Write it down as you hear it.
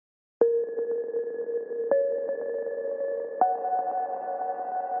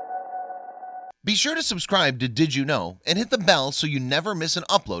Be sure to subscribe to Did You Know and hit the bell so you never miss an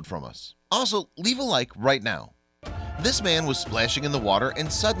upload from us. Also, leave a like right now. This man was splashing in the water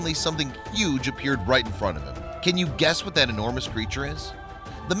and suddenly something huge appeared right in front of him. Can you guess what that enormous creature is?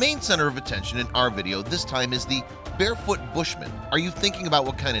 The main center of attention in our video this time is the Barefoot Bushman. Are you thinking about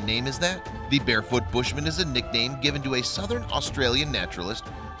what kind of name is that? The Barefoot Bushman is a nickname given to a Southern Australian naturalist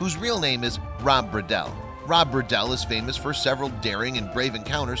whose real name is Rob Bradell. Rob Bradell is famous for several daring and brave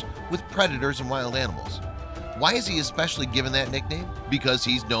encounters with predators and wild animals. Why is he especially given that nickname? Because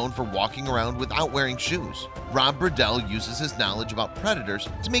he's known for walking around without wearing shoes. Rob Bradell uses his knowledge about predators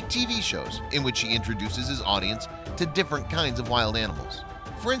to make TV shows in which he introduces his audience to different kinds of wild animals.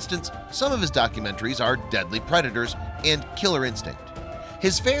 For instance, some of his documentaries are Deadly Predators and Killer Instinct.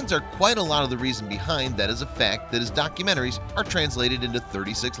 His fans are quite a lot of the reason behind that is a fact that his documentaries are translated into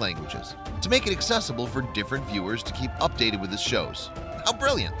 36 languages to make it accessible for different viewers to keep updated with his shows. How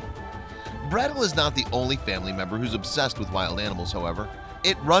brilliant! Bradell is not the only family member who's obsessed with wild animals, however.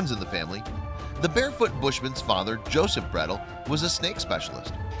 It runs in the family. The Barefoot Bushman's father, Joseph Bradell, was a snake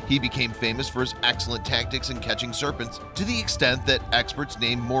specialist. He became famous for his excellent tactics in catching serpents to the extent that experts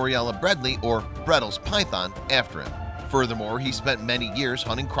named Moriella Bradley, or Bradell's python, after him. Furthermore, he spent many years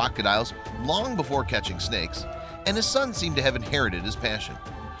hunting crocodiles long before catching snakes, and his son seemed to have inherited his passion.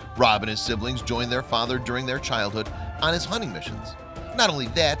 Rob and his siblings joined their father during their childhood on his hunting missions. Not only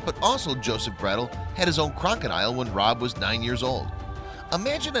that, but also Joseph Bradell had his own crocodile when Rob was 9 years old.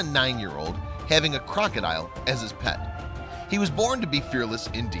 Imagine a 9-year-old having a crocodile as his pet. He was born to be fearless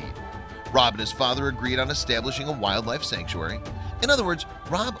indeed. Rob and his father agreed on establishing a wildlife sanctuary. In other words,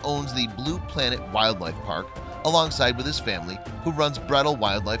 Rob owns the Blue Planet Wildlife Park alongside with his family, who runs Bradell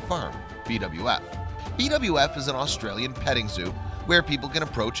Wildlife Farm, BWF. BWF is an Australian petting zoo where people can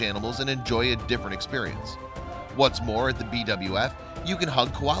approach animals and enjoy a different experience. What's more, at the BWF, you can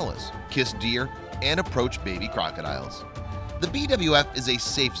hug koalas, kiss deer, and approach baby crocodiles. The BWF is a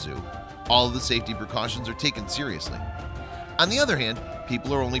safe zoo. All of the safety precautions are taken seriously. On the other hand,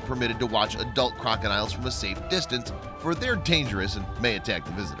 people are only permitted to watch adult crocodiles from a safe distance, for they're dangerous and may attack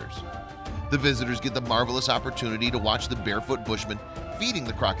the visitors. The visitors get the marvelous opportunity to watch the Barefoot Bushman feeding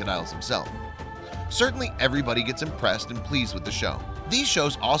the crocodiles himself. Certainly everybody gets impressed and pleased with the show. These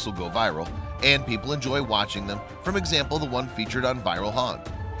shows also go viral, and people enjoy watching them, for example the one featured on Viral Hog.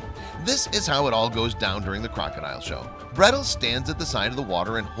 This is how it all goes down during the crocodile show. Bradell stands at the side of the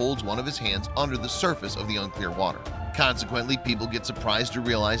water and holds one of his hands under the surface of the unclear water. Consequently, people get surprised to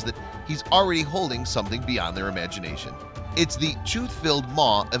realize that he's already holding something beyond their imagination. It's the tooth-filled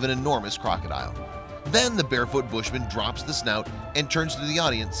maw of an enormous crocodile. Then the Barefoot Bushman drops the snout and turns to the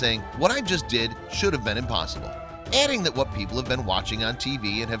audience saying, "What I just did should have been impossible," adding that what people have been watching on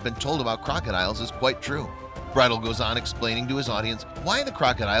TV and have been told about crocodiles is quite true. Bradell goes on explaining to his audience why the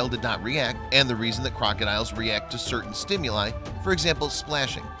crocodile did not react and the reason that crocodiles react to certain stimuli, for example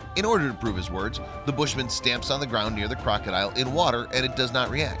splashing. In order to prove his words, the Bushman stamps on the ground near the crocodile in water and it does not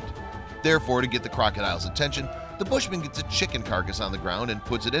react. Therefore, to get the crocodile's attention, the Bushman gets a chicken carcass on the ground and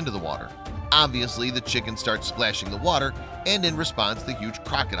puts it into the water. Obviously, the chicken starts splashing the water, and in response, the huge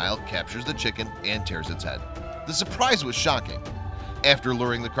crocodile captures the chicken and tears its head. The surprise was shocking. After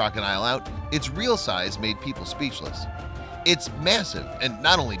luring the crocodile out, its real size made people speechless. It's massive, and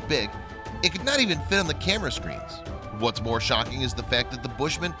not only big, it could not even fit on the camera screens. What's more shocking is the fact that the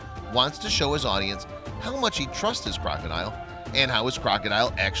Bushman wants to show his audience how much he trusts his crocodile and how his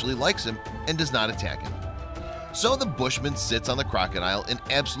crocodile actually likes him and does not attack him. So the Bushman sits on the crocodile in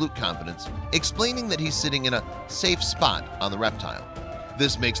absolute confidence, explaining that he's sitting in a safe spot on the reptile.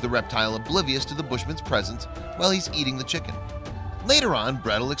 This makes the reptile oblivious to the Bushman's presence while he's eating the chicken. Later on,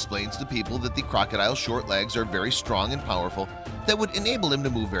 Bradell explains to people that the crocodile's short legs are very strong and powerful that would enable him to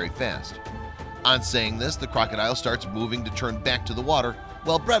move very fast. On saying this, the crocodile starts moving to turn back to the water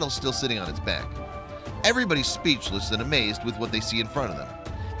while Bradell's still sitting on its back. Everybody's speechless and amazed with what they see in front of them.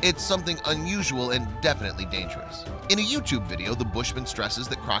 It's something unusual and definitely dangerous. In a YouTube video, the Bushman stresses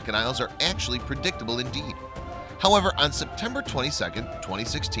that crocodiles are actually predictable indeed. However, on September 22,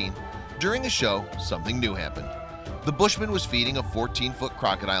 2016, during a show, something new happened. The Bushman was feeding a 14-foot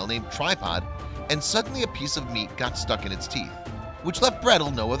crocodile named Tripod, and suddenly a piece of meat got stuck in its teeth, which left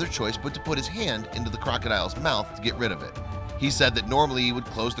Bradell no other choice but to put his hand into the crocodile's mouth to get rid of it. He said that normally he would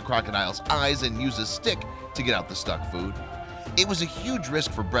close the crocodile's eyes and use a stick to get out the stuck food. It was a huge risk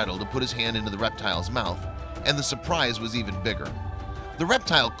for Bradell to put his hand into the reptile's mouth, and the surprise was even bigger. The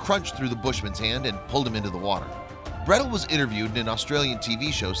reptile crunched through the Bushman's hand and pulled him into the water. Bradell was interviewed in an Australian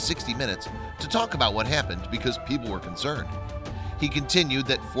TV show 60 Minutes to talk about what happened because people were concerned. He continued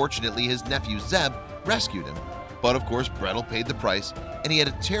that fortunately his nephew Zeb rescued him, But of course Brettel paid the price and he had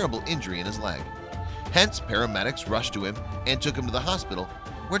a terrible injury in his leg. Hence paramedics rushed to him and took him to the hospital,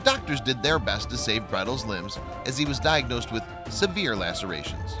 where doctors did their best to save Brettel's limbs as he was diagnosed with severe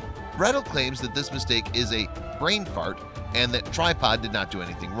lacerations. Brettel claims that this mistake is a brain fart and that Tripod did not do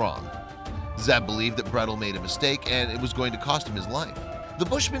anything wrong. Zeb believed that Brettel made a mistake and it was going to cost him his life. The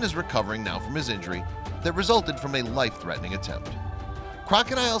Bushman is recovering now from his injury that resulted from a life-threatening attempt.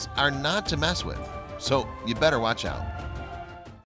 Crocodiles are not to mess with, so you better watch out.